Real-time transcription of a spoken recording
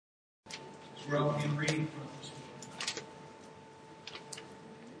where I'll begin reading from this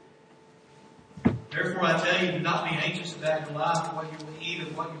morning. Therefore I tell you, do not be anxious about your life, what you will eat or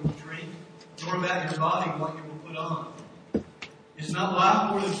what you will drink, nor about your body, what you will put on. Is not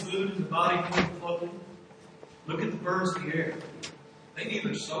life more than food and the body more than clothing? Look at the birds of the air. They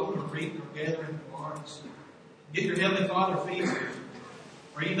neither sow nor reap nor gather into barns. Yet your heavenly Father feeds them.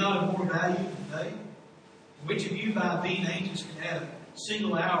 Are you not of more value than they? Which of you, by being anxious, can add a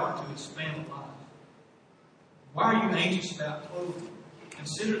single hour to his span of life? Why are you anxious about clothing?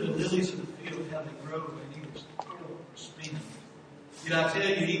 Consider the lilies of the field, how they grow, they neither toil nor spin. Yet I tell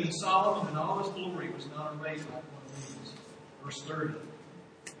you, even Solomon in all his glory was not arrayed like one of these. Verse 30.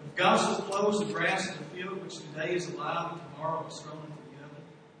 If God so clothes the grass of the field, which today is alive and tomorrow is thrown into the oven,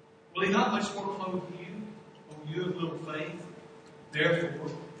 will he not much more clothe you, O you of little faith?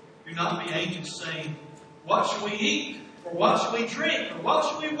 Therefore, do not be anxious, saying, what shall we eat? Or what shall we drink? Or what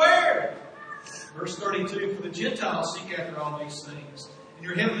shall we wear? Verse 32, for the Gentiles seek after all these things, and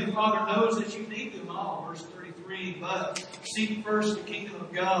your heavenly Father knows that you need them all. Verse 33, but seek first the kingdom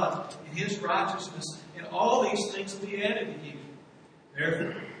of God and his righteousness, and all these things will be added to you.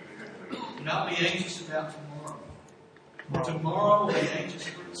 Therefore, do not be anxious about tomorrow, for tomorrow will be anxious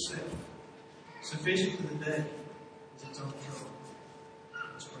for itself. Sufficient for the day is its own trouble.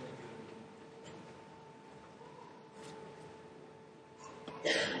 Let's pray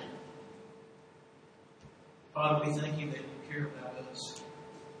together. Father, we thank you that you care about us.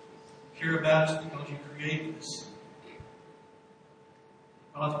 You care about us because you created us.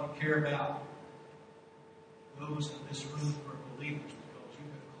 Father, you care about those in this room who are believers because you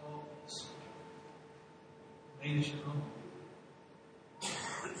have called us, made us your own.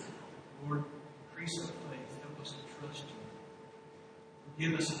 Lord, increase our faith. Help us to trust you.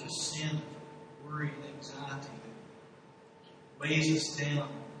 Forgive us of the sin of worry and anxiety that weighs us down,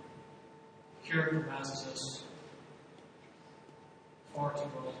 characterizes us far too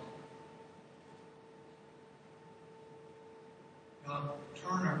often. God,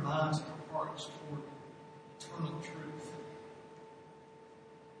 turn our minds and our hearts toward eternal truth.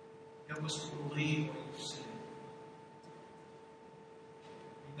 Help us to believe what you've said.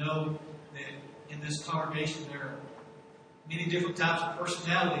 We know that in this congregation there are many different types of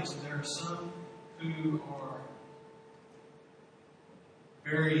personalities, and there are some who are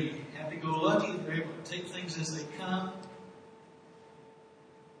very happy-go-lucky. They're able to take things as they come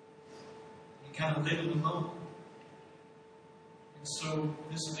and kind of live in the moment. And so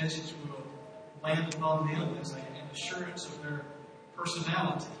this message will land upon them as an assurance of their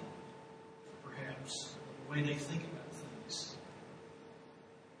personality, perhaps, the way they think about things.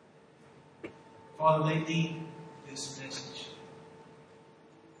 Father, they need this message.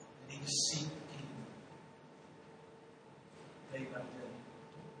 They need to seek the kingdom day by day.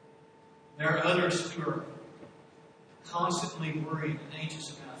 There are others who are constantly worried and anxious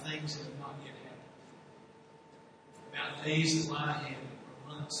about things that have not yet happened. About days that lie ahead,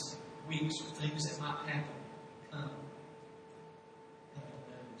 or months, weeks, or things that might happen, come in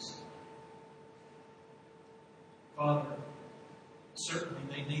days. Father, certainly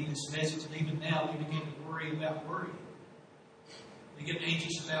they need this message, and even now they begin to worry about worrying. They get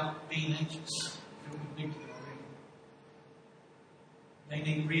anxious about being anxious. Feel convicted already. They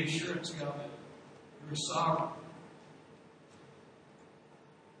need reassurance, God, that you're sovereign.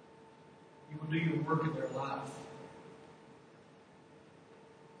 You will do your work in their life.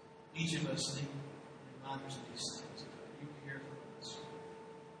 Each of us need reminders of these things. You care for us.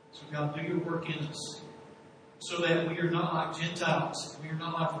 So God, do your work in us so that we are not like Gentiles. We are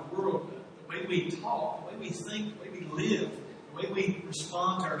not like the world. The way we talk, the way we think, the way we live, the way we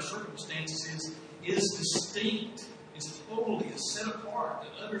respond to our circumstances is distinct, is holy, is set apart,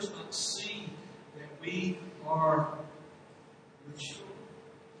 that others might see that we are your children,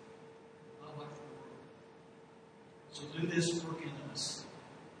 not like the world. So do this work in us.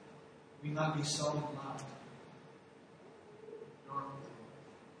 We might be salt and light. Dark.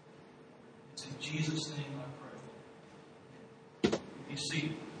 It's in Jesus' name I pray. Be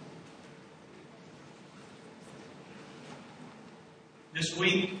seated. This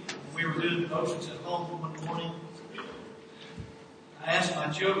week, when we were doing devotions at home one morning, I asked my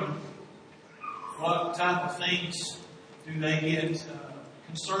children what type of things do they get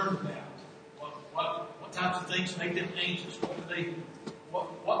concerned about. What types of things make them anxious?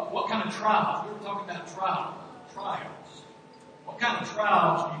 What kind of trials? We were talking about trials. What kind of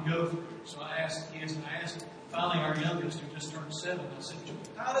trials do you go through? So I asked the kids, and I asked finally our youngest, who just turned 7, I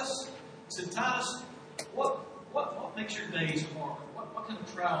said, Titus, what makes your days hard? What kind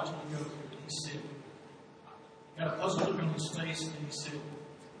of trials do you go through? And he said, he got a puzzled look on his face, and he said,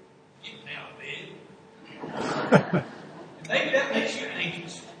 getting out of bed. Maybe that makes you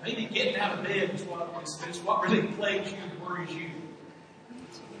anxious. Maybe getting out of bed is what really plagues you and worries you.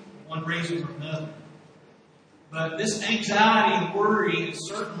 One reason or another. But this anxiety and worry is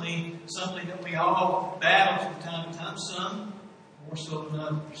certainly something that we all battle from time to time, some more so than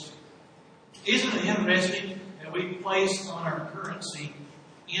others. Isn't it interesting that we place on our currency,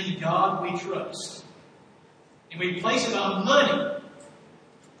 in God we trust? And we place it on money.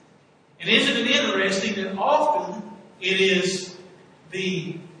 And isn't it interesting that often it is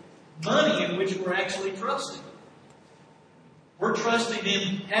the money in which we're actually trusting? We're trusting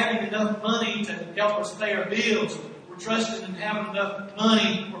in having enough money to help us pay our bills. We're trusting in having enough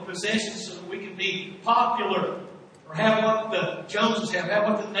money or possessions so that we can be popular or have what the Joneses have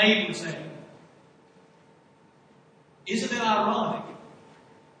what the neighbors have. Isn't it ironic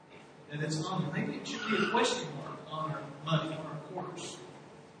that it's on? Maybe it should be a question mark on our money, on our quarters.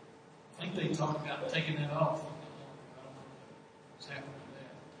 I think they talk about taking that off. I don't know what's happening with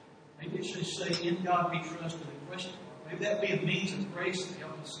that. Maybe it should say, in God we trust, with a question mark. Maybe that be a means of grace to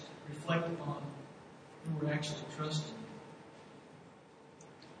help us reflect upon who we're actually trusting.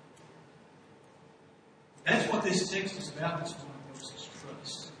 That's what this text is about this morning, folks, is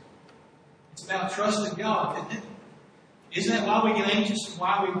trust. It's about trusting God, isn't it? Isn't that why we get anxious and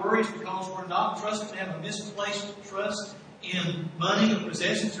why we worry? It's because we're not trusting, we have a misplaced trust in money or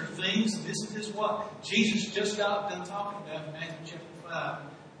possessions or things. And this is what Jesus just got done talking about in Matthew chapter 5,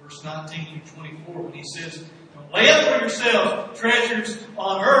 verse 19 through 24, when he says, lay up for yourselves treasures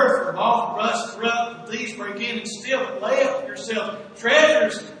on earth, where moth and rust corrupt, and thieves break in and steal. But lay up for yourselves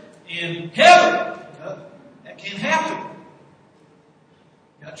treasures in heaven. That can't happen.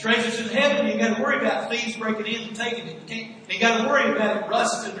 You got treasures in heaven, you got to worry about thieves breaking in and taking it. You got to worry about it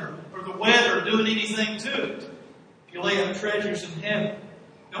rusting or the weather doing anything to it. If you lay up treasures in heaven,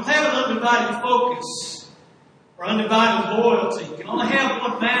 don't have an undivided focus or undivided loyalty. You can only have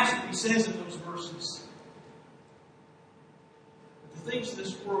one master, he says in those verses. The things of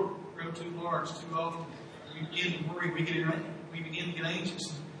this world grow too large too often. We begin to worry, we begin to get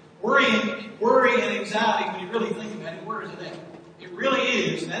anxious. Worry and anxiety, when you really think about it, where is it at? It really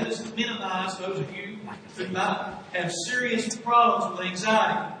is. And that doesn't minimize those of you who might have serious problems with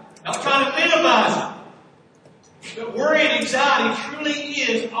anxiety. I'm not trying to minimize it. But worry and anxiety truly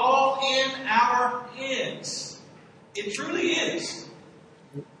is all in our heads. It truly is.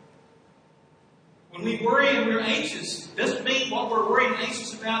 When we worry and we're anxious, doesn't mean what we're worried and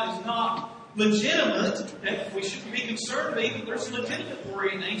anxious about is not legitimate, that we shouldn't be concerned about it. There's legitimate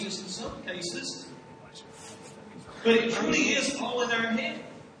worry and anxious in some cases. But it truly is all in our head.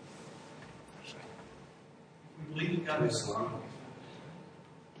 We believe that God is strong.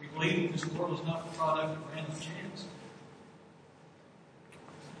 We believe that this world is not the product of random chance.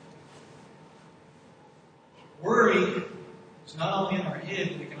 Worry is not only in our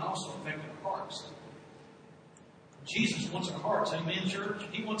head, but it can also affect our hearts. Jesus wants our hearts. Amen, church?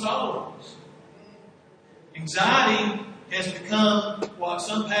 He wants all of us. Anxiety has become what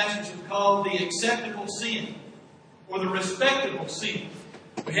some pastors have called the acceptable sin or the respectable sin.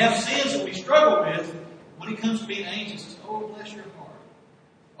 We have sins that we struggle with. When it comes to being anxious, it's, oh, bless your heart.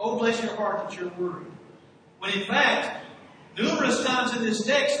 Oh, bless your heart that you're worried. When in fact, numerous times in this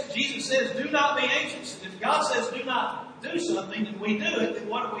text, Jesus says, do not be anxious. And if God says do not do something and we do it, then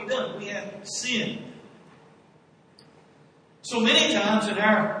what have we done? We have sinned. So many times in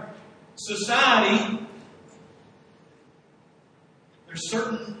our society, there's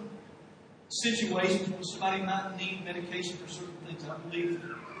certain situations where somebody might need medication for certain things. I believe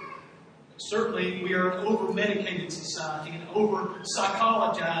that. Certainly, we are an over-medicated society, an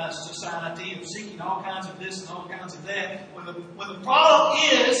over-psychologized society of seeking all kinds of this and all kinds of that. When the problem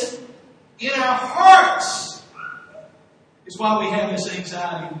is in our hearts, is why we have this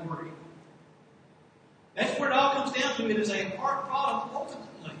anxiety and worry. That's where it all comes down to. It is a heart problem ultimately.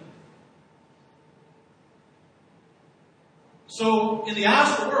 So, in the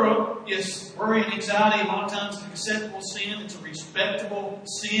eyes of the world, yes, worry and anxiety a lot of times is an acceptable sin. It's a respectable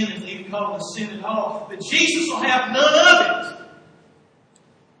sin, and even call it a sin at all. But Jesus will have none of it.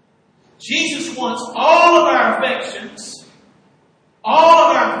 Jesus wants all of our affections,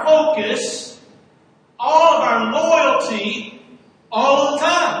 all of our focus, all of our loyalty, all of the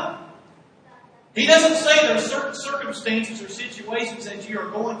time. He doesn't say there are certain circumstances or situations that you are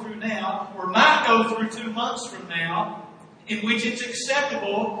going through now, or might go through 2 months from now, in which it's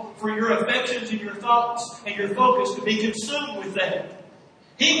acceptable for your affections and your thoughts and your focus to be consumed with that.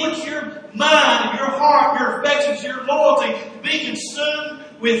 He wants your mind, your heart, your affections, your loyalty to be consumed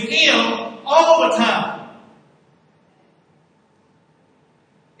with Him all the time.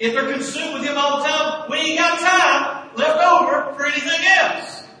 If they're consumed with Him all the time, we ain't got time left over for anything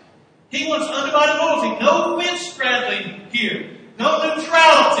else. He wants undivided loyalty. No fence straddling here. No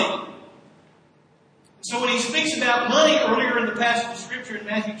neutrality. So when He speaks about money earlier in the passage of Scripture in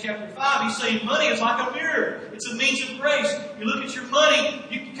Matthew chapter 5, He's saying money is like a mirror. It's a means of grace. You look at your money,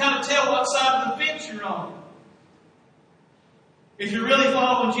 you can kind of tell what side of the fence you're on. If you're really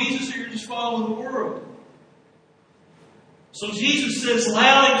following Jesus or you're just following the world. So Jesus says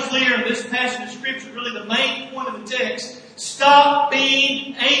loud and clear in this passage of Scripture, really the main point of the text, stop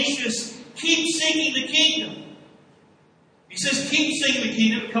being anxious. Keep seeking the kingdom. He says keep seeking the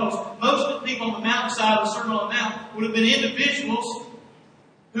kingdom because most of the people on the mountainside of the Sermon on the Mount would have been individuals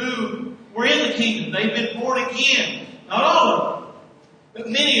who were in the kingdom. They've been born again. Not all of them, but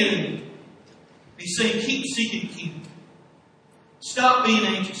many of them. He's saying keep seeking the kingdom. Stop being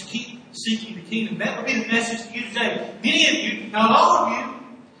anxious. Keep seeking the kingdom. That would be the message to you today. Many of you, not all of you,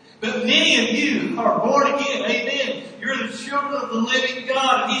 but many of you are born again. Amen. You're the children of the living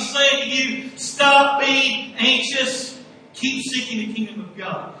God. And He's saying to you, stop being anxious. Keep seeking the kingdom of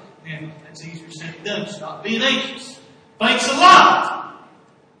God. Now, that's easier said than done. Stop being anxious. Thanks a lot.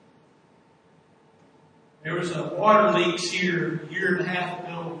 There was a water leaks here a year and a half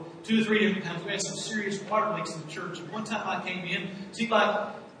ago. 2 or 3 different times. We had some serious water leaks in the church. And one time I came in, it seemed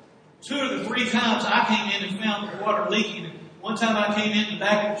like 2 or 3 times I came in and found the water leaking. And one time I came in the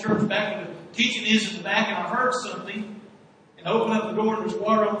back of the church, back where the teaching is in the back, and I heard something. And I opened up the door, and there's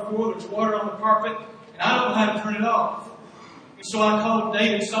water on the floor, there's water on the carpet, and I don't know how to turn it off. And so I called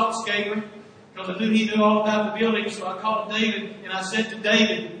David Saltzgaber, because I knew he knew all about the building. So I called David, and I said to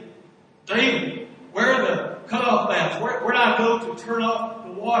David, David, where are the cutoff valves? Where do I go to turn off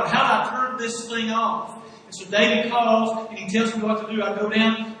the water? How do I turn this thing off? And so David calls, and he tells me what to do. I go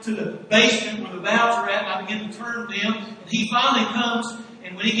down to the basement where the valves are at, and I begin to turn them. And he finally comes,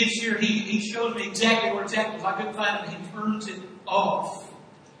 and when he gets here, he shows me exactly where it's at, because I couldn't find it, and he turns it off.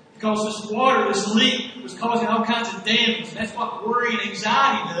 Because this water, this leak, was causing all kinds of damage. And that's what worry and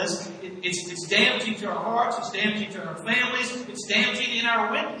anxiety does. It's damaging to our hearts, it's damaging to our families, it's damaging in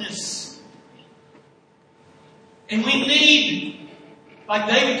our witness. And we need, like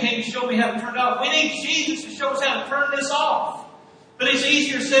David came to show me how to turn it off, we need Jesus to show us how to turn this off. But it's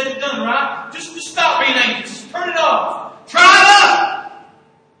easier said than done, right? Just stop being anxious. Just turn it off. Try it up.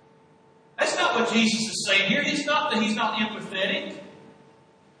 That's not what Jesus is saying here. It's not that He's not empathetic.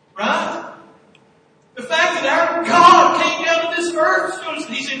 Right? The fact that our God came down to this earth shows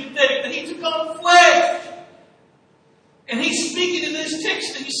that He's empathetic, that He took on flesh. And He's speaking in this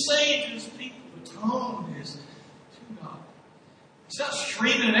text and He's saying to His people, the tone is to God. He's not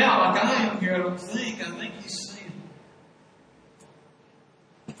screaming it out like I am here, I don't think. I think He's saying,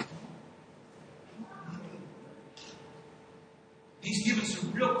 He's given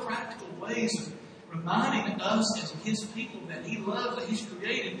some real practical ways of reminding us as His people that He loves, that He's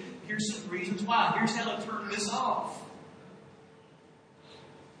created. Here's some reasons why. Here's how to turn this off.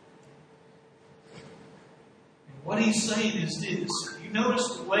 And what He's saying is this. You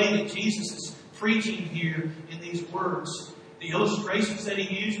notice the way that Jesus is preaching here in these words. The illustrations that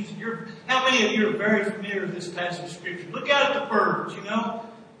He uses. How many of you are very familiar with this passage of Scripture? Look out at the birds, you know.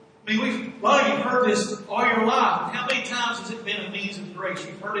 I mean, a lot of you have heard this all your life. How many times has it been a means of grace?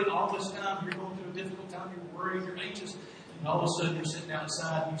 You've heard it all this time. You're going through a difficult time. You're worried. You're anxious. And all of a sudden you're sitting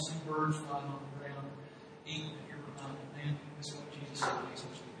outside and you see birds flying on the ground eating. And you're reminded, man, this is what Jesus said. He's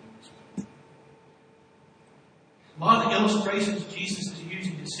supposed to be doing this way. A lot of the illustrations Jesus is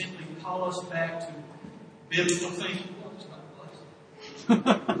using to simply call us back to biblical thinking. Well, it's not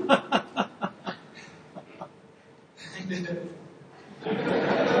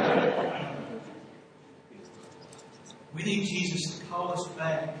We need Jesus to call us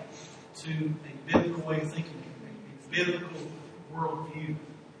back to a biblical way of thinking, a biblical worldview.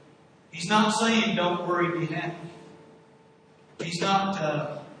 He's not saying don't worry, be happy. He's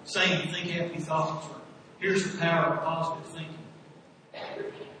not saying think happy thoughts or here's the power of positive thinking.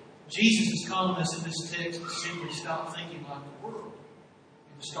 Jesus is calling us in this text to simply stop thinking like the world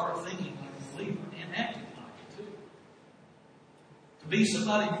and to start thinking like a believer and acting like it too. To be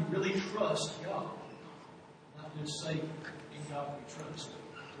somebody who really trusts God. Not just say, in God we trust,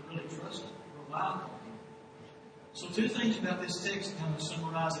 but to really trust Him, rely on Him. So 2 things about this text to kind of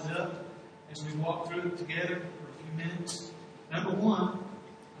summarize it up as we walk through it together for a few minutes. Number 1,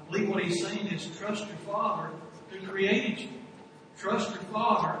 I believe what he's saying is trust your Father who created you. Trust your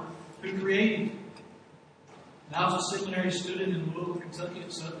Father who created you. And I was a seminary student in Louisville, Kentucky, at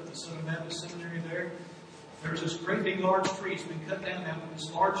the Southern Baptist Seminary there. There's this great big large tree. It's been cut down now.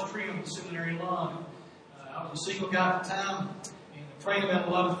 This large tree on the seminary lawn. I was a single guy at the time, and a praying about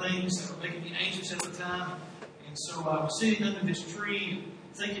a lot of things that were making me anxious at the time. And so I was sitting under this tree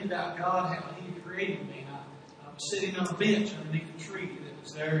thinking about God, how He had created me. And I was sitting on a bench underneath the tree that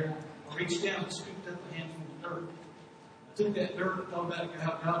was there. I reached down and scooped up a handful of dirt. I took that dirt and thought about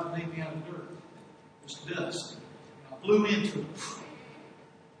how God made me out of dirt. It was dust. And I blew into it.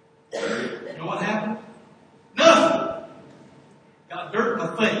 You know what happened? Nothing. Got dirt in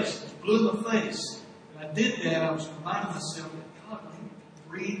my face. It blew in my face. And I did that. I was reminding myself that God, when He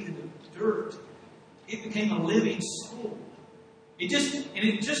breathed into the dirt, it became a living soul. It just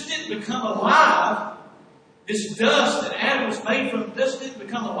didn't become alive. This dust that Adam was made from just didn't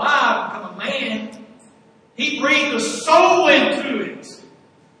become alive, become a man. He breathed a soul into it.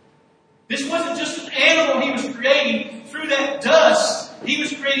 This wasn't just an animal He was creating. Through that dust, He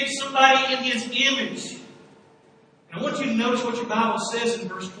was creating somebody in His image. And I want you to notice what your Bible says in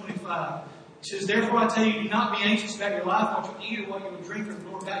verse 25. It says, therefore I tell you, do not be anxious about your life, what you eat or what you will drink,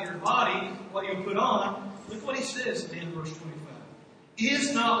 or about your body, what you will put on. Look what He says at the end of verse 25.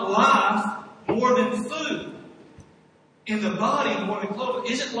 Is not life more than food, and the body more than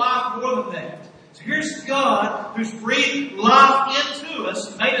clothing? Isn't life more than that? So here's God who's breathed life into us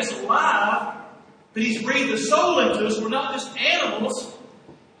and made us alive, but He's breathed the soul into us. We're not just animals.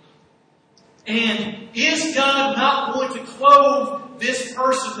 And is God not going to clothe this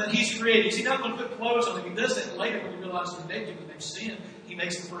person that He's created? Is He not going to put clothes on him? He does that later when He realizes they're naked and they've sinned. He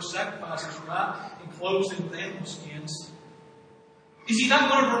makes the first sacrifices, right? And clothes them with animal skins. Is He not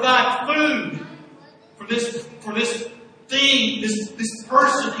going to provide food for this thing, this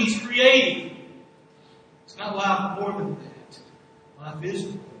person He's created? It's not life more than that. Life is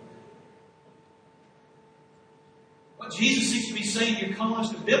more. What Jesus seems to be saying here, calling us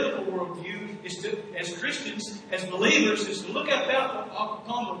to biblical worldview, is to, as Christians, as believers, is to look out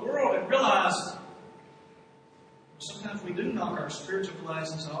upon the world and realize sometimes we do knock our spiritual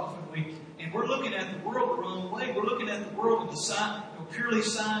glasses off, and we're looking at the world the wrong way. We're looking at the world in a purely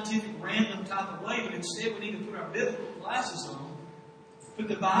scientific, random type of way, but instead we need to put our biblical glasses on, put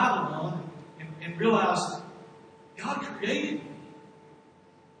the Bible on, and realize God created me.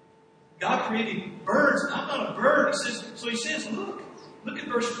 God created birds. I'm not a bird. He says, look at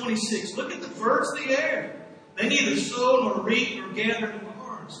verse 26. Look at the birds of the air. They neither sow nor reap nor gather in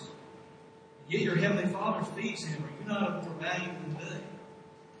barns. Yet your heavenly Father feeds them. Are you not of more value than they?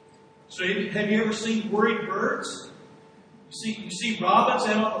 So have you ever seen worried birds? You see robins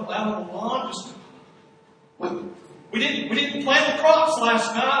out on the lawn. We didn't plant the crops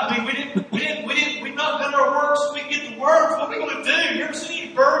last night. We've not done our work so we can get the worms. What are we going to do? You ever seen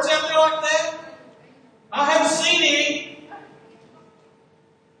any birds out there like that? I haven't seen any.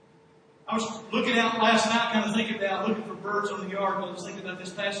 I was looking out last night, kind of thinking about looking for birds on the yard. I was thinking about this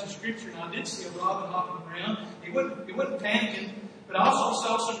passage of Scripture, and I did see a robin hopping around. It wasn't panicking, but I also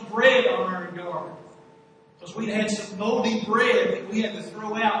saw some bread on our yard. Because we'd had some moldy bread that we had to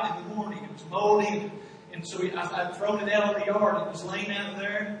throw out in the morning. It was moldy. And so I'd thrown it out in the yard. It was laying out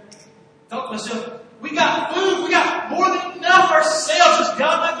there. I thought to myself, we got food. We got more than enough ourselves. Is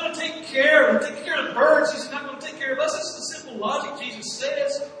God not going to take care of them? Take care of the birds. He's not going to take care of us. That's the simple logic Jesus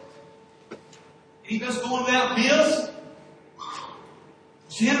says. Any of us going without meals?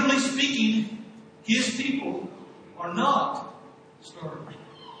 Generally speaking, His people are not starving.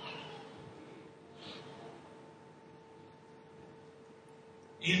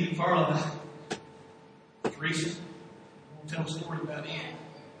 Ian McFarland, recent. I'm going to tell a story about Ian.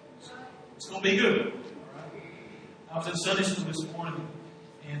 It's going to be good. All right. I was in Sunday school this morning,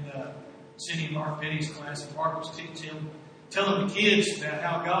 and Cindy and Mark Petty's class, and Mark was telling the kids about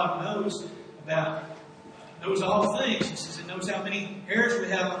how God knows all things. He says He knows how many hairs we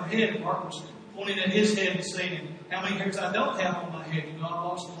have on our head. And Mark was pointing at his head and saying, how many hairs I don't have on my head. You know, I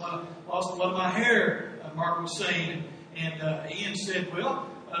lost a lot of my hair, Mark was saying. And Ian said, well,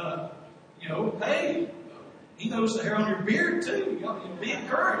 hey, He knows the hair on your beard too. You be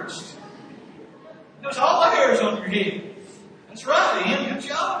encouraged. He knows all the hairs on your head. That's right, Ian. Good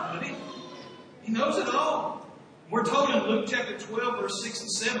job, buddy. He knows it all. We're told in Luke chapter 12, verse 6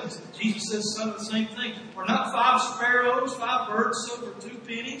 and 7, Jesus says some of the same thing. Are not 5 sparrows, 5 birds sold for 2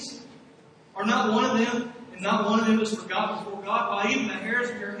 pennies? Are not one of them, and not one of them is forgotten before God? Why, even the hairs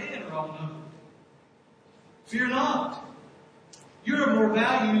of your head are all numbered. Fear not. You're of more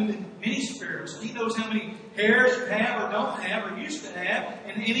value than many sparrows. He knows how many hairs you have or don't have or used to have.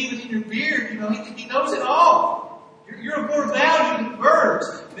 And even in your beard, He knows it all. You're of more value than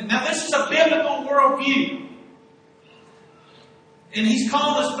birds. Now, this is a biblical worldview. And He's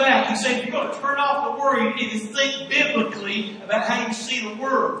calling us back. He's saying, you're going to turn off the worry. You need to think biblically about how you see the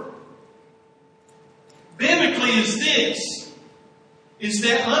world. Biblically is this. is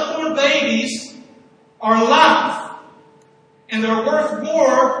that unborn babies are life. And they're worth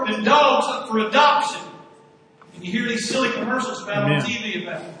more than dogs up for adoption. And you hear these silly commercials about on TV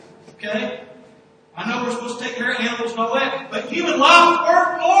about it. Okay? I know we're supposed to take care of animals and all that, but human life is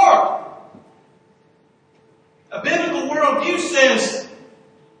worth more. A biblical worldview says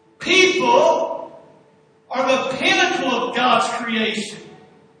people are the pinnacle of God's creation.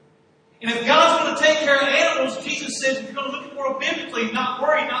 And if God's going to take care of animals, Jesus says if you're going to look at the world biblically, not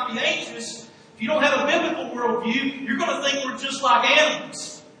worry, not be anxious, if you don't have a biblical worldview, you're going to think we're just like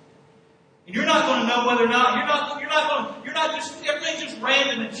animals. And you're not going to know whether or not, everything's just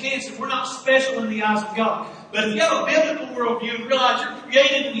random and chance, and we're not special in the eyes of God. But if you have a biblical worldview and realize you're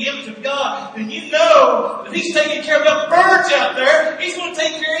created in the image of God, then you know that if He's taking care of the birds out there, He's going to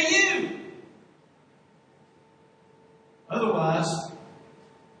take care of you. Otherwise,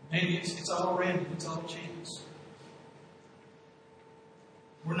 maybe it's all random, it's all chance.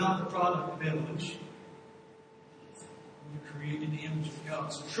 We're not the product of evolution. We're created in the image of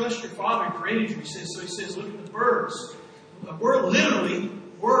God. So trust your Father who created you. He says, look at the birds.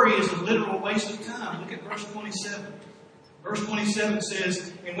 Worry is a literal waste of time. Look at verse 27. Verse 27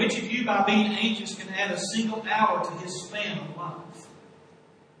 says, and which of you by being anxious can add a single hour to his span of life?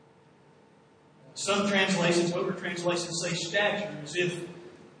 Some translations, older translations say stature, as if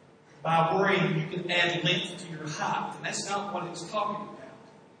by worrying you can add length to your height. And that's not what it's talking about.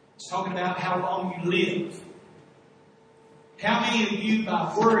 It's talking about how long you live. How many of you,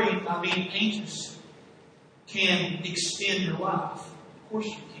 by worrying, by being anxious, can extend your life? Of course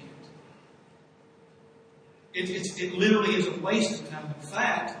you can't. It literally is a waste of time. In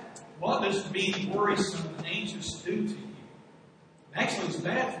fact, what does being worrisome and anxious do to you? Actually, it's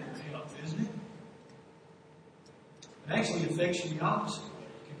bad for your health, isn't it? It actually affects you the opposite way.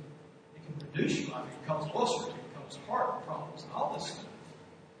 It can reduce your life. It can cause ulcers. It can cause heart problems and all this stuff.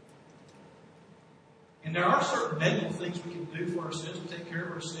 And there are certain medical things we can do for ourselves to take care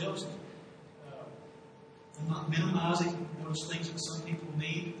of ourselves. I'm not minimizing those things that some people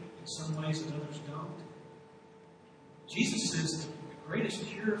need in some ways that others don't. Jesus says that the greatest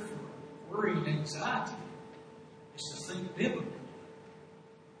cure for worry and anxiety is to think biblically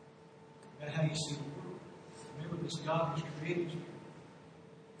about how you see the world. Remember this God who's created you.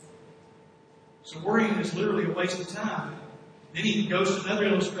 So worrying is literally a waste of time. Then he goes to another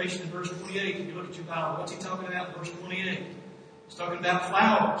illustration in verse 28. If you look at your Bible, what's he talking about in verse 28? He's talking about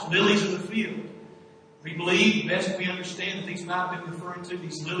flowers, lilies of the field. We believe, best we understand, that these might have been referring to,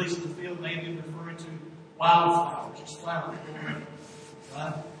 these lilies of the field may have been referring to wildflowers, just flowers. Right?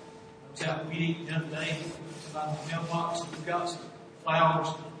 I was out weeding the other day, it's about the mailbox, and we've got some flowers,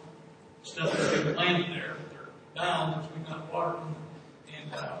 stuff that's been planted there. They're dying because we've not watered them.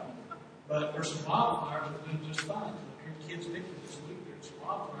 But there's some wildflowers that are doing just fine. Kids picking this week, there's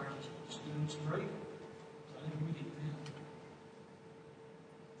wildflowers just doing some great. So I think we need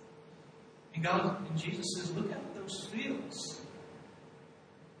them. And Jesus says, look at those fields.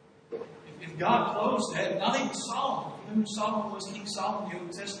 If God closed that, not even Solomon. You know who Solomon was? King Solomon in the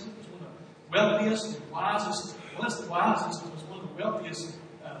Old Testament was one of the wealthiest and wisest. Was the wisest and was one of the wealthiest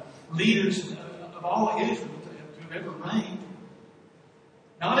leaders of all of Israel to have ever reigned.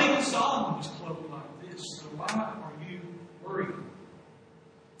 Not even Solomon was clothed like this. So why are you worried?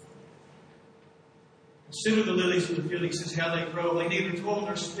 Consider the lilies of the field. He says how they grow. They neither toil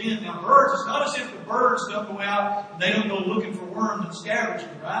nor spin. Now birds, it's not as if the birds don't go out and they don't go looking for worms and scavenge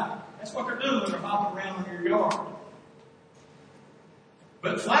them, right? That's what they're doing when they're hopping around in your yard.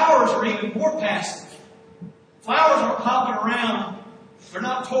 But flowers are even more passive. Flowers aren't hopping around. They're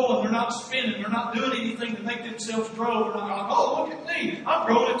not toiling. They're not spinning. They're not doing anything to make themselves grow. They're not like, oh, look at me. I'm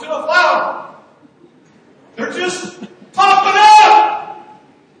growing into a flower. They're just popping up.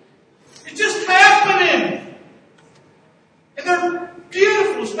 It's just happening. And they're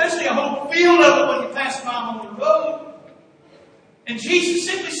beautiful, especially a whole field of them when you pass by them on the road. And Jesus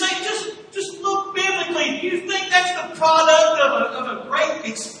simply saying, just look biblically. Do you think that's the product of a great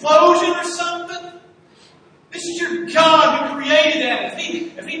explosion or something? This is your God who created that.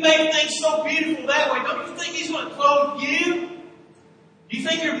 If He made things so beautiful that way, don't you think He's going to clothe you? Do you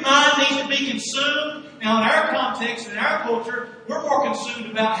think your mind needs to be consumed? Now, in our context, in our culture, we're more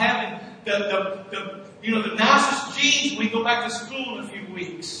consumed about having the nicest jeans when we go back to school in a few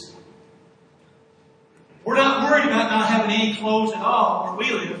weeks. We're not worried about not having any clothes at all where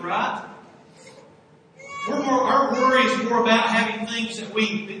we live, right? Our worry is more about having things that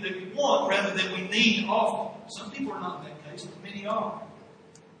we want rather than we need often. Some people are not in that case, but many are.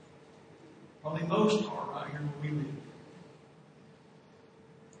 Probably most are right here where we live.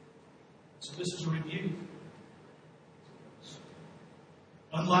 So this is a review.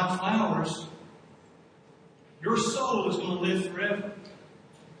 Unlike flowers, your soul is going to live forever.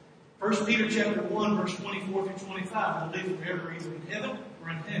 1 Peter chapter 1, verse 24 through 25 will live forever either in heaven or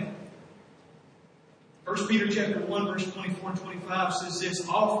in hell. 1 Peter chapter 1, verse 24 and 25 says this,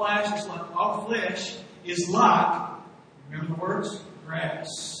 all flesh is like, remember the words?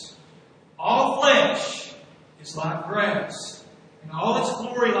 Grass. All flesh is like grass, and all its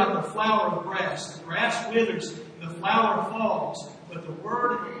glory like the flower of grass. The grass withers, and the flower falls, but the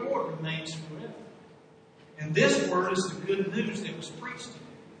word of the Lord remains forever. And this word is the good news that was preached to you.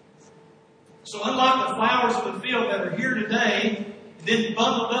 So unlike the flowers of the field that are here today, then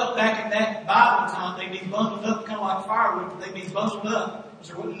bundled up back in that Bible time, they'd be bundled up kind of like firewood, but they'd be bundled up because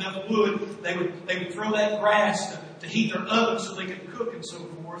there wasn't enough wood. They would throw that grass to heat their oven so they could cook and so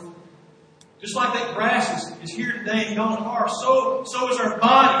forth. Just like that grass is here today and gone tomorrow, so is our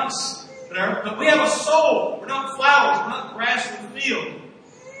bodies. But we have a soul. We're not flowers. We're not grass in the field.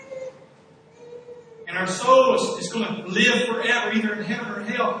 And our soul is going to live forever, either in heaven or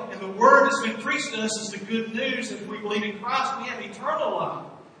hell. And the word that's been preached to us is the good news that if we believe in Christ, we have eternal life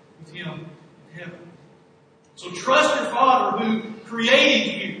with Him in heaven. So trust your Father who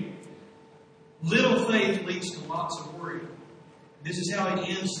created you. Little faith leads to lots of worry. This is how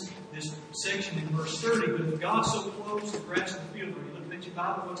He ends this section in verse 30. But if God so clothes the grass of the field, are you looking at your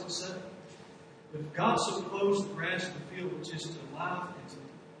Bible? What's it say? But if God so clothes the grass of the field, which is to life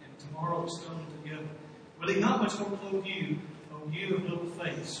and tomorrow is thrown together, will He not much more clothe you, O you of little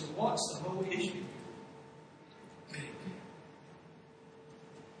faith? So what's the whole issue?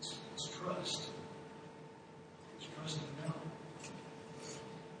 It's trust. It's trust in God.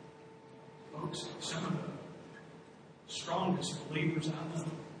 Folks, some of the strongest believers I know,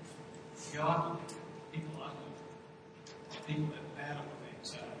 godly people I know, people that battle with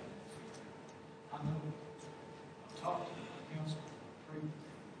anxiety. I know. I've talked to them, I counsel them,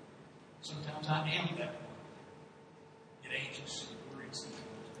 sometimes I am that one. Get anxious and worried sometimes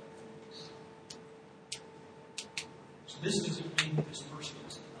about things. So this doesn't mean that this person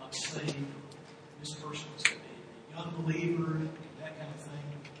is not saved. This person is a young believer, that kind of thing.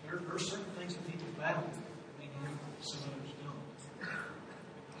 There are certain things that people battle with. I mean, some others don't.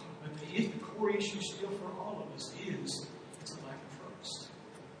 But the core issue still for all of us is it's a lack of trust.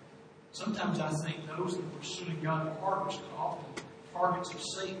 Sometimes I think those that are pursuing God at harvest are often targets of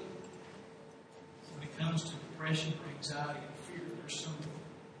Satan. When it comes to depression or anxiety and fear, there's some of the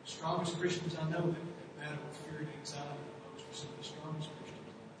strongest Christians I know that battle with fear and anxiety the most are some of the strongest Christians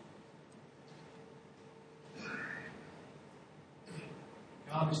I know.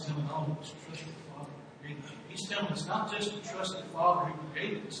 God is telling all of us, trust your Father who created you. He's telling us not just to trust the Father who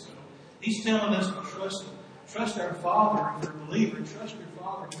created us, though. He's telling us to trust our Father if you're a believer, and trust your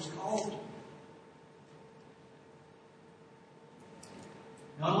Father who's called you.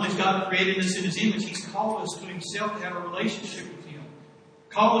 Not only has God created us in His image, He's called us to Himself to have a relationship with Him.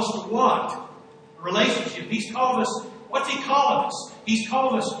 Called us to what? A relationship. He's called us, what's He calling us? He's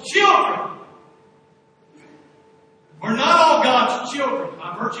called us children. We're not all God's children.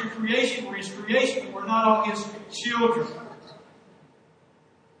 By virtue of creation, we're His creation, but we're not all His children.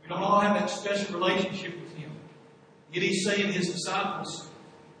 We don't all have that special relationship with Him. Yet He's saying His disciples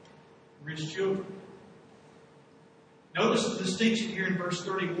were His children. Notice the distinction here in verse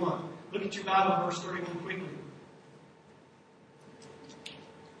 31. Look at your Bible, verse 31 quickly.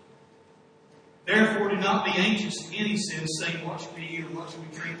 Therefore, do not be anxious again, He says, saying, what should we eat, or what should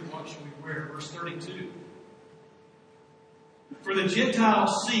we drink, or what should we wear? Verse 32. For the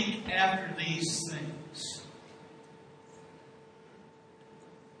Gentiles seek after these things.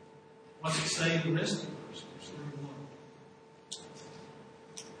 What's it say in the rest of the verse? Verse 31.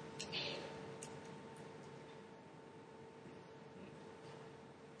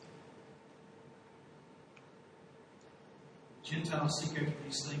 Gentiles seek after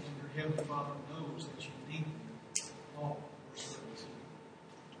these things, and your heavenly Father knows that you need them all. Verse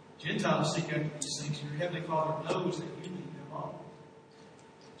 32. Gentiles seek after these things, and your heavenly Father knows that you need them all.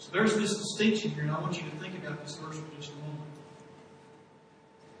 So there's this distinction here, and I want you to think about this verse for just a moment.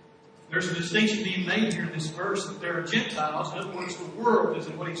 There's a distinction being made here in this verse that there are Gentiles. In other words, the world is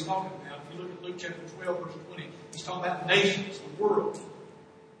what he's talking about. If you look at Luke chapter 12, verse 20, he's talking about nations, the world.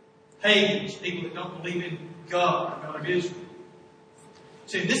 Pagans, people that don't believe in God, or God of Israel.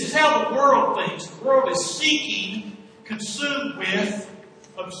 See, this is how the world thinks. The world is seeking, consumed with,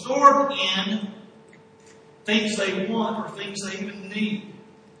 absorbed in things they want or things they even need.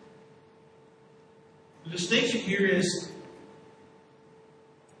 The distinction here is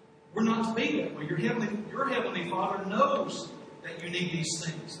we're not to be that way. Your Heavenly Father knows that you need these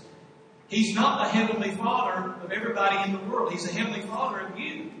things. He's not the Heavenly Father of everybody in the world. He's the Heavenly Father of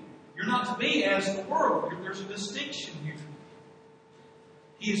you. You're not to be as the world. There's a distinction here.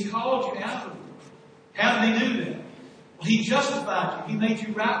 He has called you out of the world. How did He do that? Well, He justified you. He made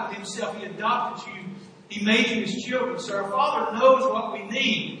you right with Himself. He adopted you. He made you His children. So our Father knows what we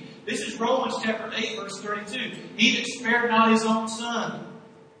need. This is Romans chapter 8, verse 32. He that spared not His own Son,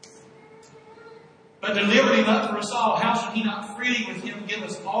 but delivered Him up for us all, how should He not freely with Him give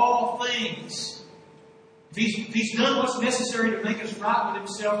us all things? If He's done what's necessary to make us right with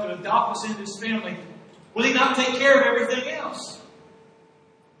Himself, to adopt us into His family, will He not take care of everything else?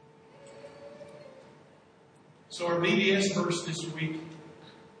 So our BBS verse this week,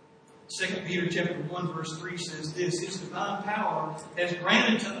 2 Peter chapter 1 verse 3 says this: His divine power has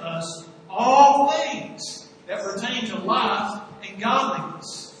granted to us all things that pertain to life and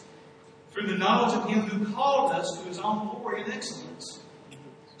godliness, through the knowledge of Him who called us to His own glory and excellence.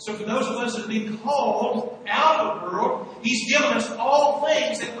 So for those of us that have been called out of the world, He's given us all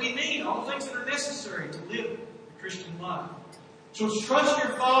things that we need, all things that are necessary to live the Christian life. So trust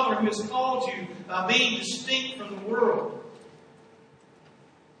your Father who has called you by being distinct from the world.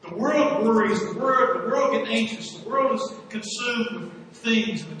 The world worries, the world gets anxious, the world is consumed with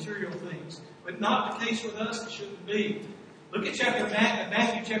things, material things. But not the case with us, it shouldn't be. Look at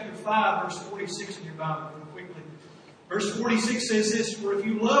Matthew chapter 5, verse 46 in your Bible real quickly. Verse 46 says this: For if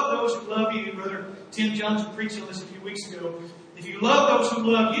you love those who love you, Brother Tim Johnson preached on this a few weeks ago. If you love those who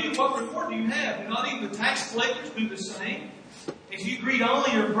love you, what reward do you have? Do not even the tax collectors do the same? If you greet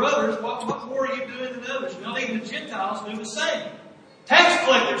only your brothers, what more are you doing than others? Do not even the Gentiles do the same? Tax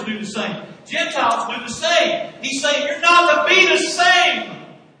collectors do the same. Gentiles do the same. He's saying you're not to be the same.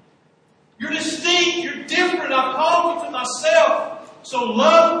 You're distinct. You're different. I've called you to myself. So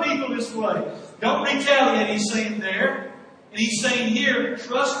love people this way. Don't retaliate, He's saying there. And He's saying here,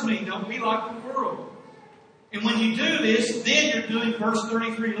 trust me. Don't be like the world. And when you do this, then you're doing verse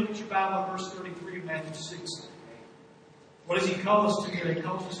 33. Look at your Bible, verse 33 of Matthew 6. What does He call us to here? He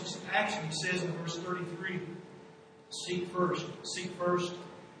calls us to some action. He says in verse 33, Seek first the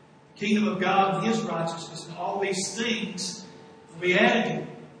kingdom of God and His righteousness, and all these things will be added to you.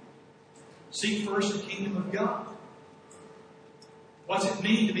 Seek first the kingdom of God. What's it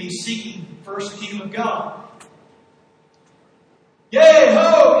mean to be seeking first the kingdom of God? Yay,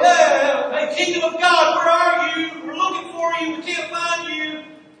 ho, yeah! Hey, kingdom of God, where are you? We're looking for you. We can't find you.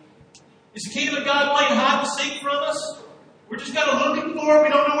 Is the kingdom of God playing hide and seek from us? We're just kind of looking for it. We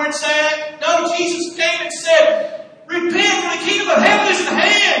don't know where it's at. No, Jesus came and said, repent, for the kingdom of heaven is at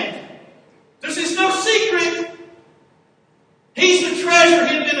hand. This is no secret. He's the treasure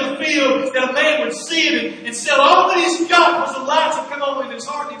hidden in a field that a man would see it and sell all that he's got because the lights would come on in his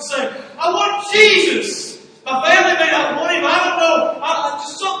heart and he'd say, I want Jesus. My family may not want Him. I don't know.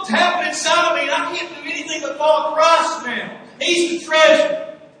 Just something's happened inside of me and I can't do anything but follow Christ now. He's the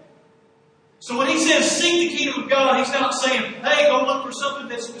treasure. So when He says seek the kingdom of God, He's not saying, hey, go look for something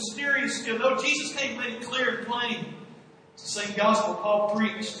that's mysterious still. No, Jesus came and made it clear and plain. It's the same gospel Paul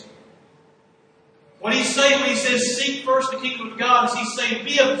preached. What He's saying when He says seek first the kingdom of God is He's saying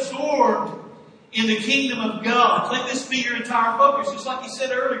be absorbed in the kingdom of God. Let this be your entire focus. Just like He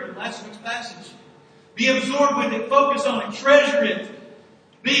said earlier in last week's passage. Be absorbed with it. Focus on it. Treasure it.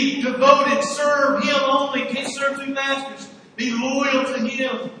 Be devoted. Serve Him only. Can't serve two masters. Be loyal to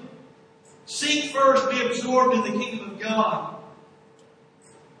Him. Seek first, be absorbed in the kingdom of God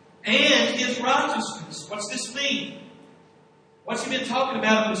and His righteousness. What's this mean? What's He been talking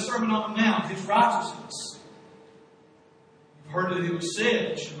about in the Sermon on the Mount? His righteousness. You've heard that it was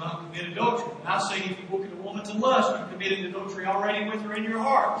said, you should not commit adultery. And I say, if you look at a woman to lust, you've committed adultery already with her in your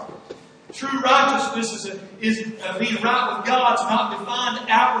heart. True righteousness is being right with God. It's not defined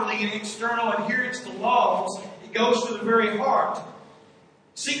outwardly in external adherence to laws. It goes to the very heart.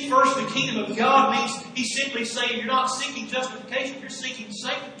 Seek first the kingdom of God means He's simply saying you're not seeking justification, you're seeking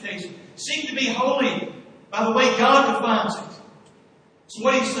sanctification. Seek to be holy by the way God defines it. So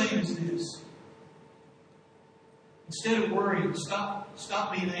what He's saying is this. Instead of worrying,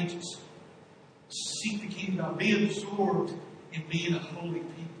 stop being anxious. Seek the kingdom of God. Be absorbed in being a holy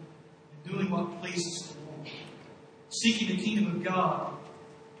people and doing what pleases the Lord. Seeking the kingdom of God.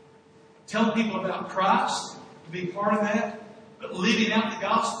 Telling people about Christ, to be part of that. But living out the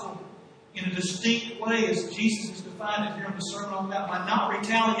gospel in a distinct way as Jesus has defined it here in the Sermon on the Mount, by not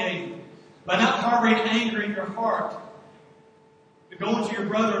retaliating, by not harboring anger in your heart, but going to your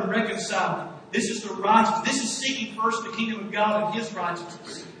brother and reconciling. This is the righteousness. This is seeking first the kingdom of God and His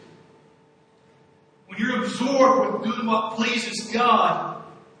righteousness. When you're absorbed with doing what pleases God,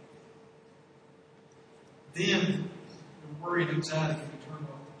 then your worry and anxiety can be turned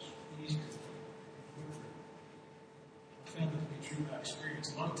off. It's easier. true by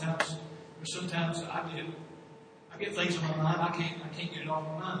experience. A lot of times, there's sometimes I get things on my mind. I can't get it off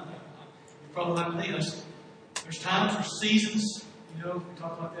my mind. You're probably like me. There's times or seasons, we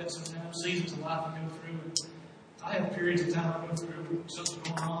talk about that sometimes, seasons of life I go through. And I have periods of time I go through,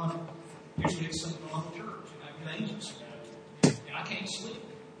 something going on. Usually it's something going on in the church, and I get anxious about it. And I can't sleep.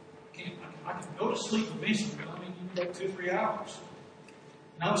 I can go to sleep eventually, but you need like 2-3 hours.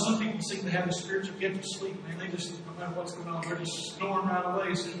 Now, some people seem to have the spiritual gift of sleep. Man, they just, no matter what's going on, they're just snoring right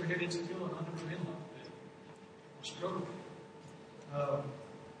away as soon as their head hits the pillow. I've never been like that. I struggle.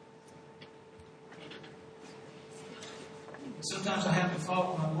 Sometimes I have the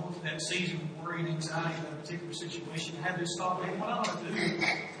thought when I'm going through that season of worry and anxiety about a particular situation, I have this thought, man, what I ought to do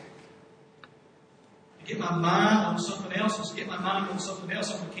to get my mind on something else, is get my mind on something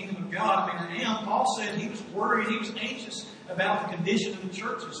else, on the kingdom of God. Paul said he was worried, he was anxious about the condition of the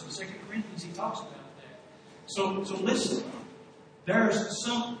churches. In 2 Corinthians, he talks about that. So listen, there's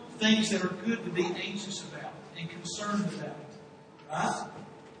some things that are good to be anxious about and concerned about. Right?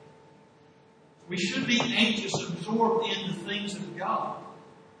 We should be anxious, absorbed in the things of God.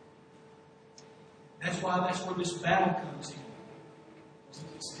 That's where this battle comes in.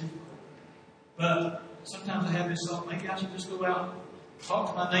 It's difficult. But sometimes I have this thought, maybe I should just go out and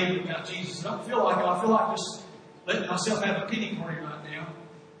talk to my neighbor about Jesus. I don't feel like it. I feel like just letting myself have a pity party right now.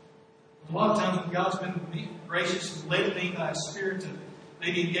 But a lot of times when God's been gracious and led me by His Spirit to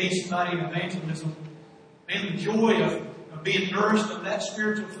maybe engage somebody in evangelism, and the joy of being nourished on that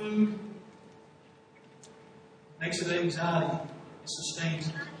spiritual food makes it anxiety. It sustains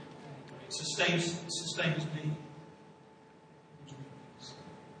it. It sustains me.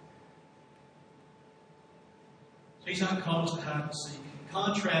 He's not called us to hide and seek. In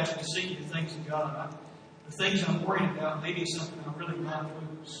contrast to seeking the things of God, the things I'm worried about may be something I really might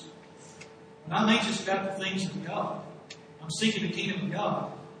lose. When I'm anxious about the things of God, I'm seeking the kingdom of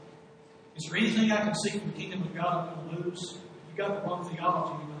God. Is there anything I can seek from the kingdom of God I'm going to lose? If you've got the wrong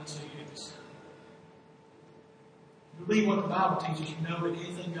theology, you might say yes. If you believe what the Bible teaches, you know that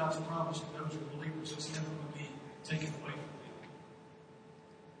anything God's promised to those who are believers is never going to be taken away from them.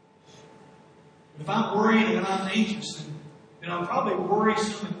 If I'm worried and I'm anxious, then I'm probably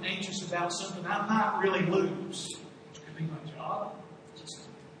worrisome and anxious about something I might really lose, which could be my job. It's just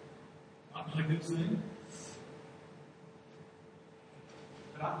not really a good thing.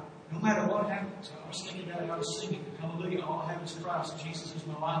 But no matter what happens, I was thinking about it, I was singing, hallelujah, all I have is Christ. Jesus is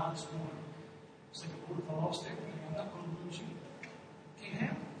my life this morning. I was thinking, Lord, if I lost everything, I'm not going to lose you. It can't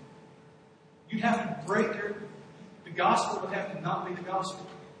happen. You'd have to break the gospel would have to not be the gospel.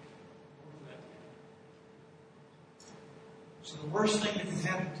 So the worst thing that can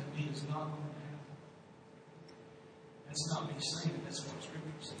happen to me is not going to happen. That's not me saying it. That's what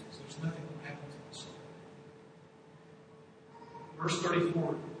Scripture says. There's nothing going to happen to us. Verse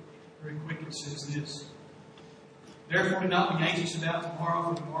 34, very quickly says this. Therefore do not be anxious about tomorrow,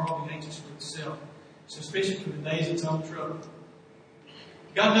 for tomorrow will be anxious for itself. Suspicion for the day's its own trouble.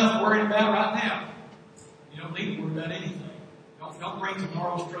 You got enough worried about right now. You don't need to worry about anything. Don't bring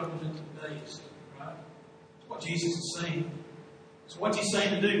tomorrow's troubles into today's. Right? That's what Jesus is saying. So what's He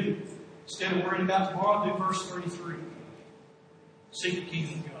saying to do? Instead of worrying about tomorrow, do verse 33. Seek the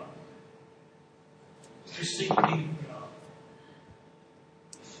kingdom of God. Just seek the kingdom of God.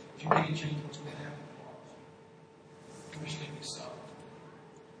 But you can't change what's going to happen tomorrow. You just need to be solid.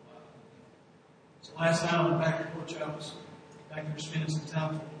 So last night on the back porch, I was back there spending some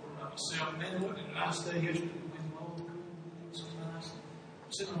time with the Lord by myself. Man, it wasn't a nice day yesterday. The wind blowing, cool, it was so nice.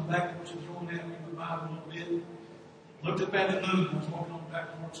 Sitting on the back porch, enjoying that, reading my Bible a little bit. Looked up at the moon. I was walking on the back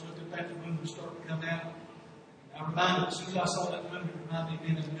porch, looked up at the moon was starting to come out. I reminded, as soon as I saw that moon, it reminded me of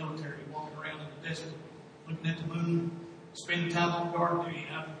being in the military, walking around in the desert, looking at the moon, spending time on garden duty.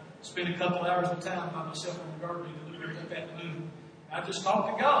 I spent a couple hours of time by myself on the garden duty, looking up at the moon. I just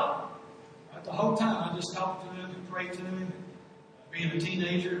talked to God. Right, the whole time, I just talked to Him and prayed to Him. Being a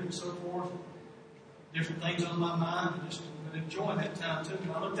teenager and so forth, different things on my mind, and just enjoying that time too.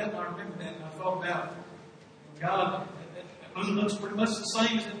 And I looked at it and I remembered that, and I thought about God, that moon looks pretty much the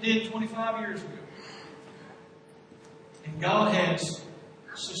same as it did 25 years ago. And God has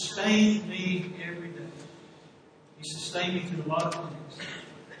sustained me every day. He sustained me through a lot of things.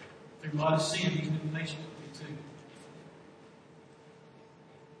 Through a lot of sin, He's been patient with me too.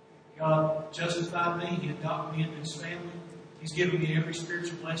 God justified me. He adopted me into His family. He's given me every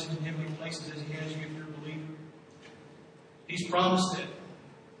spiritual blessing in heavenly places as He has you if you're a believer. He's promised that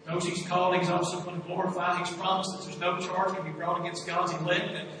those He's called, He's also going to glorify. He's promised that there's no charge can be brought against God's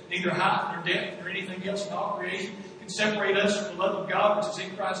elect, that neither height nor depth nor anything else in all creation can separate us from the love of God which is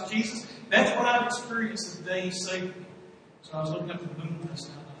in Christ Jesus. That's what I've experienced the day He saved me. So I was looking up at the moon last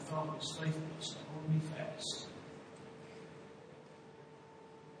night and I thought of His faithfulness to hold me fast.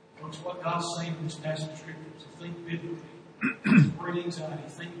 Folks, what God's saying in this passage of Scripture is to think biblically. Worry, anxiety,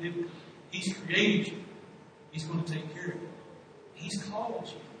 think biblically. He's created you. He's going to take care of you. He's called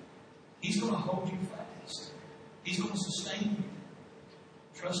you. He's going to hold you fast. He's going to sustain you.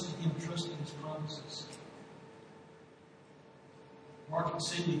 Trust in Him. Trust in His promises. Mark and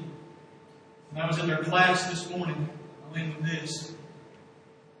Cindy, when I was in their class this morning, I'll end with this.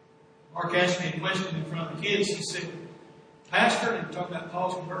 Mark asked me a question in front of the kids. He said, Pastor, and talking about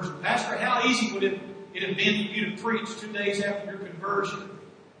Paul's conversion, Pastor, how easy would it have been for you to preach 2 days after your conversion?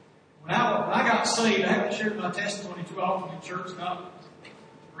 When I got saved, I haven't shared my testimony too often in church, not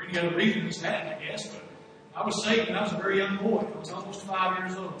for any other reason than that, I guess, but I was saved when I was a very young boy. I was almost 5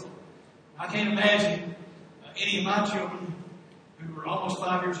 years old. I can't imagine any of my children who were almost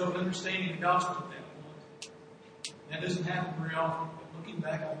 5 years old understanding the gospel at that point. That doesn't happen very often, but looking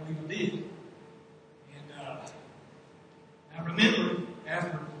back, I believe it did. And I remember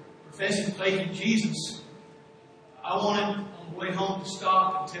after professing faith in Jesus, I wanted on the way home to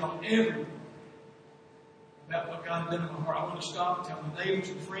stop and tell everyone about what God had done in my heart. I wanted to stop and tell my neighbors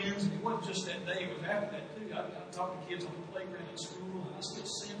and friends. And it wasn't just that day, it was after that too. I talked to kids on the playground at school, and I still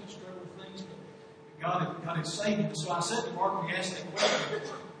sin and struggle with things, but God had saved me. So I said to Mark when he asked that question,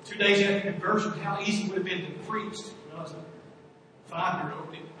 2 days after conversion, how easy would it have been to preach? When I was a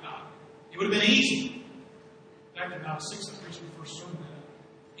 5-year-old. It would have been easy. In fact, when I was 6, I preached my first sermon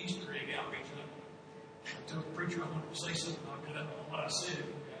at Easter egg outreach. I told the preacher I wanted to say something. I got up on what I said.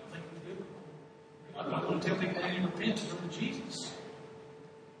 I think it was good. I want to tell people they need to repent and turn to Jesus.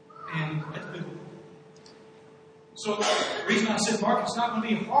 And that's good. So the reason I said, Mark, it's not going to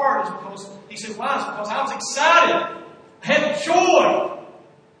be hard is because he said, why? It's because I was excited. I had joy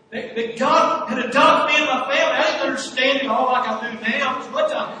that God had adopted me and my family. I didn't understand it all like I do now. There's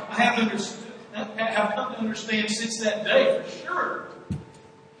much I have come to understand since that day, for sure.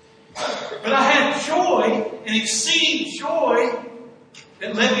 But I had joy, an exceeding joy,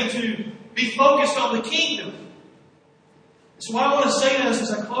 that led me to be focused on the kingdom. So what I want to say to us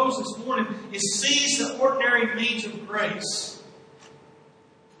as I close this morning is seize the ordinary means of grace.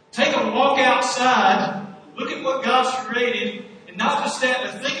 Take a walk outside, look at what God's created, and not just that,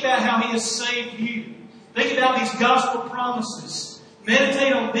 but think about how He has saved you. Think about these gospel promises.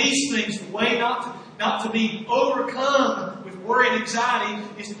 Meditate on these things. The way not to be overcome with worry and anxiety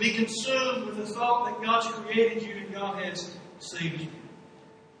is to be consumed with the thought that God's created you and God has saved you.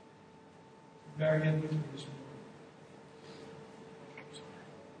 Bow your head with me this morning.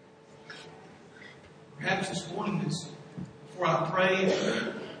 Perhaps this morning, before I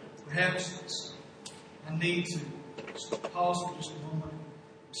pray, perhaps I need to pause for just a moment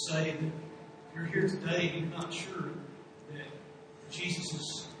and say that if you're here today and you're not sure that Jesus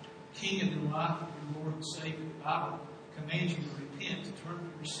is King of your life, your Lord and Savior, the Bible commands you to repent, to turn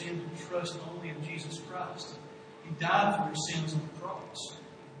from your sins and trust only in Jesus Christ. He died for your sins on the cross.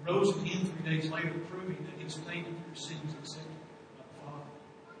 He rose again 3 days later, proving that His payment for your sins is accepted by the Father.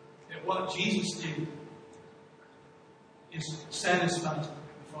 That what Jesus did is satisfies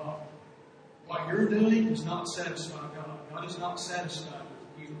the Father. What you're doing does not satisfy God. God is not satisfied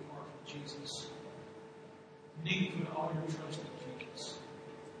with you apart from Jesus. You need to put all your trust in Jesus.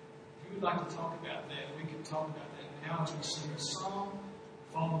 If you would like to talk about that, we can talk about that now as we sing a song.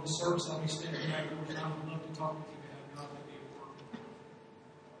 Following the service, I'll be standing back there, and I would love to talk with you about God may be at work.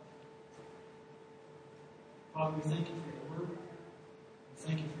 Father, we thank you for your word. We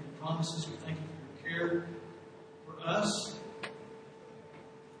thank you for your promises. We thank you for your care for us.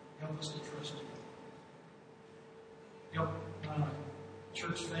 Help us to trust you. Help my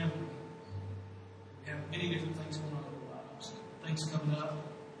church family. We have many different things going on in our lives. Things coming up.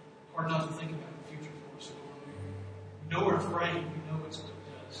 Hard not to think about the future for us. We know we're afraid. We know it's what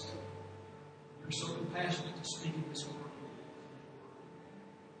it does. You're so compassionate to speak in this word.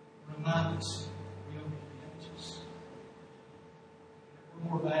 Remind us we don't need to be anxious. We're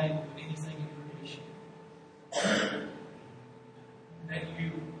more valuable than anything in creation. That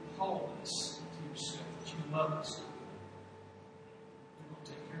you called us to yourself, that you love us. You're going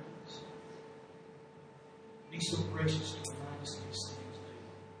to take care of us. Be so gracious to remind us of these things, David.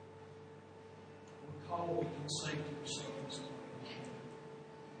 We're called and saved to yourself this morning.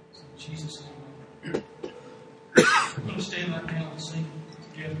 So in Jesus' name, we're going to stand right now and sing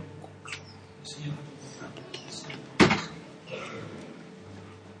together.